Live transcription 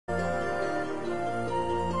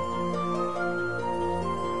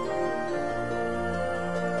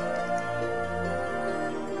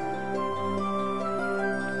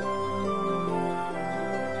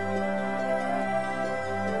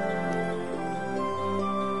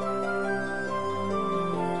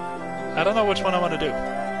I don't know which one I want to do.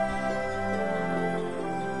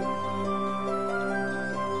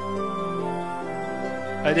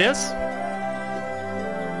 Ideas?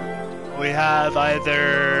 We have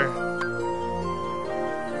either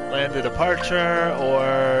Land of Departure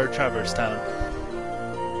or Traverse Town.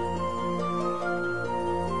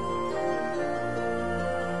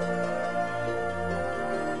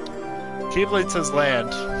 Keyblade says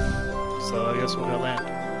Land, so I guess we'll go Land.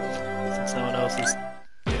 Since no one else is,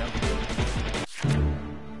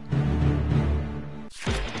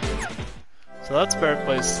 So that's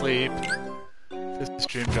Birthplace Sleep. This is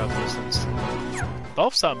Dream Drop Distance.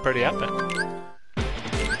 Both sound pretty epic.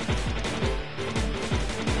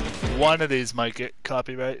 One of these might get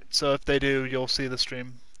copyright, so if they do, you'll see the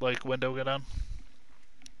stream window go down.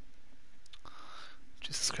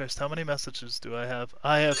 Jesus Christ, how many messages do I have?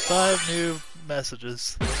 I have 5 new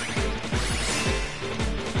messages.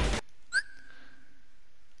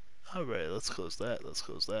 Alright, let's close that,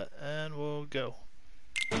 and we'll go.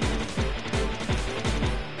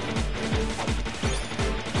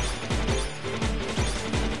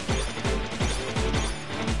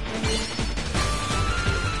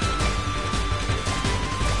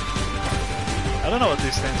 I don't know what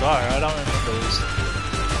these things are. I don't remember these.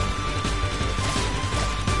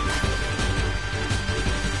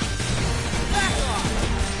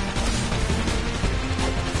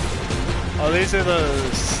 Oh, these are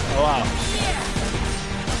those. Oh, wow.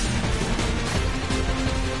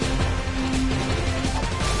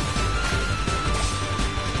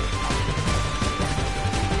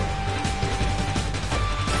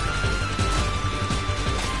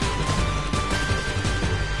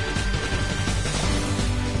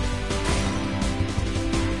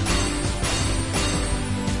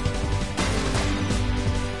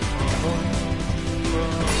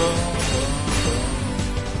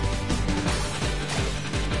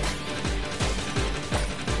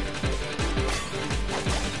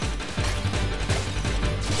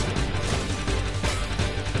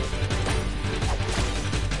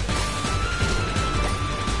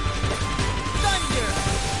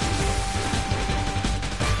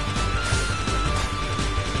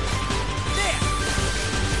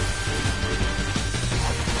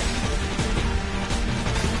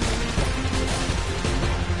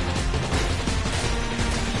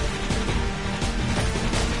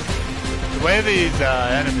 The way these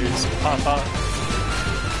enemies pop up.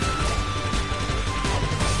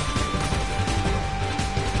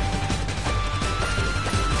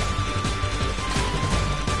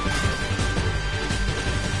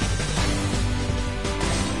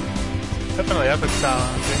 Definitely epic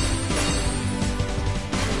sound.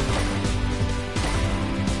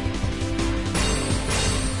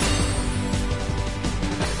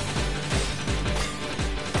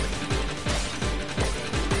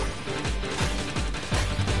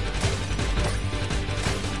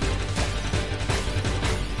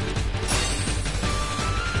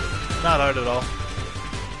 Not hard at all.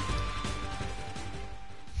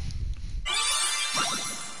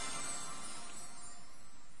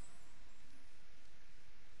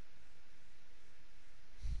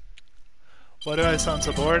 Why do I sound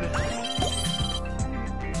so bored?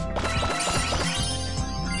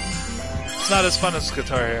 It's not as fun as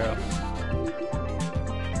Guitar Hero.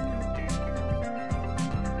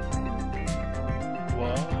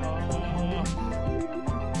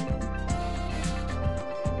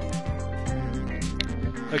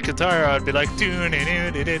 Like Guitar Hero, I'd be like,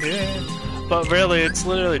 but really, it's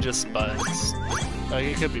literally just buttons. Like,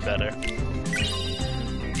 it could be better.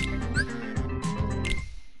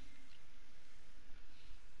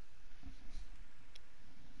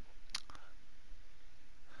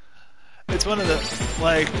 It's one of the,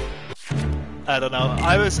 I don't know.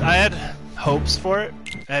 I had hopes for it,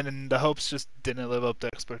 and the hopes just didn't live up to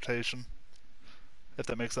expectation. If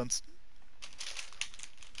that makes sense.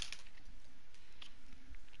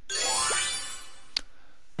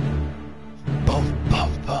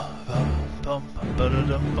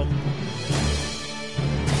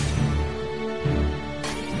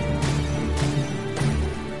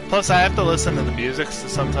 Plus, I have to listen to the music, so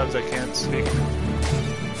sometimes I can't speak.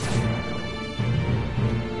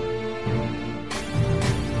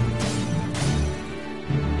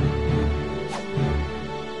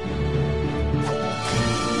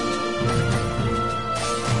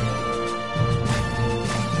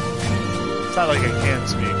 It's not like I can't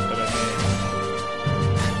speak, but I mean...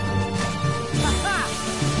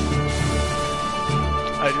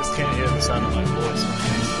 I just can't hear the sound of my voice when I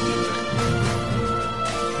listen to music.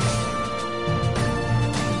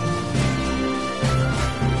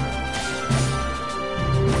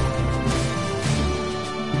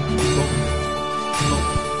 Boom,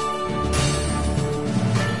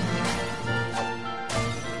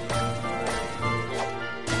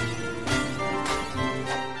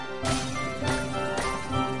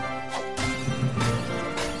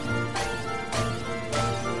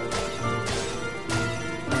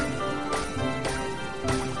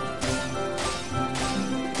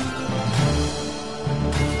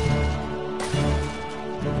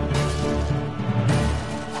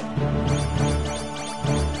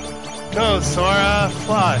 Go, Sora,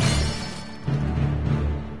 fly.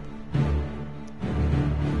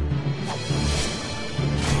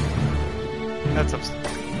 That's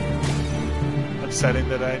upsetting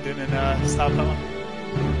that I didn't stop that one.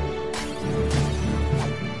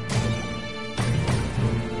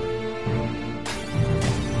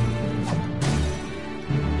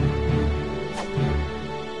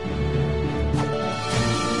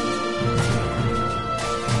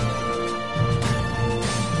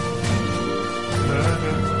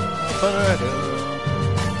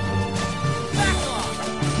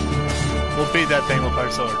 We'll beat that thing with our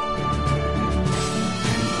sword.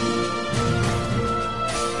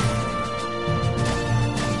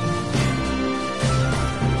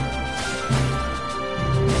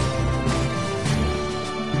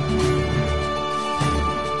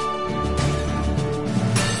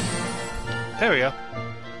 There we go.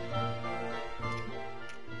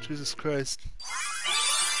 Jesus Christ.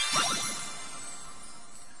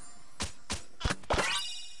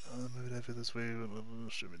 Maybe I feel this way.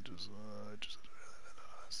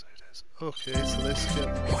 Okay, so they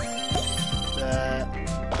skip that.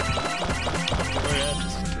 Oh yeah,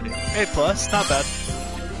 just continue. A+, not bad.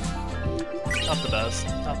 Not the best,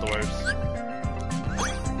 not the worst.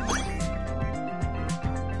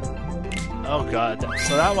 Oh god,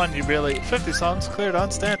 so that one you really... 50 songs cleared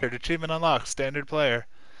on standard, achievement unlocked, standard player.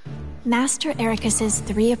 Master Ericus's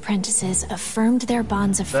 3 apprentices affirmed their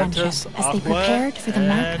bonds of friendship Ventus, as they Aqua, prepared for the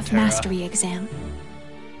Mark of Terra. Mastery exam.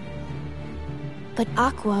 But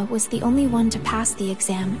Aqua was the only one to pass the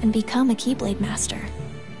exam and become a Keyblade Master.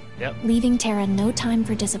 Yep. Leaving Terra no time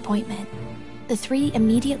for disappointment. The 3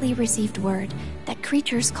 immediately received word that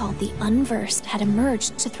creatures called the Unversed had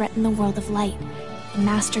emerged to threaten the world of light, and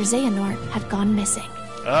Master Xehanort had gone missing.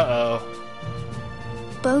 Uh-oh.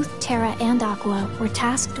 Both Terra and Aqua were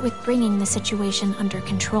tasked with bringing the situation under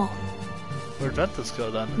control. Where'd Ventus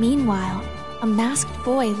go then? Meanwhile, a masked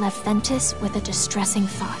boy left Ventus with a distressing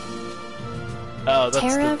thought. Oh, that's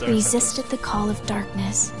Terra the resisted the call of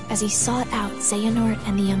darkness as he sought out Xehanort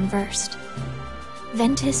and the Unversed.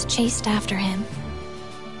 Ventus chased after him,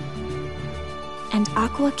 and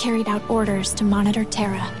Aqua carried out orders to monitor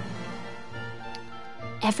Terra.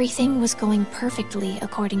 Everything was going perfectly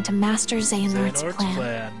according to Master Xehanort's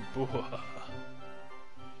plan.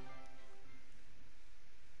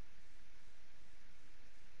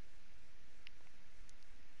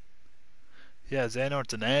 Yeah,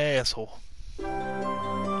 Xehanort's an asshole.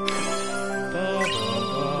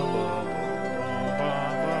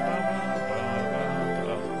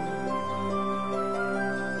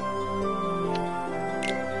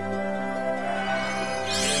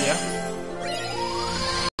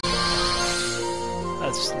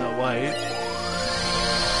 That's Snow White.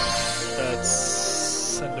 That's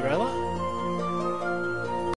Cinderella?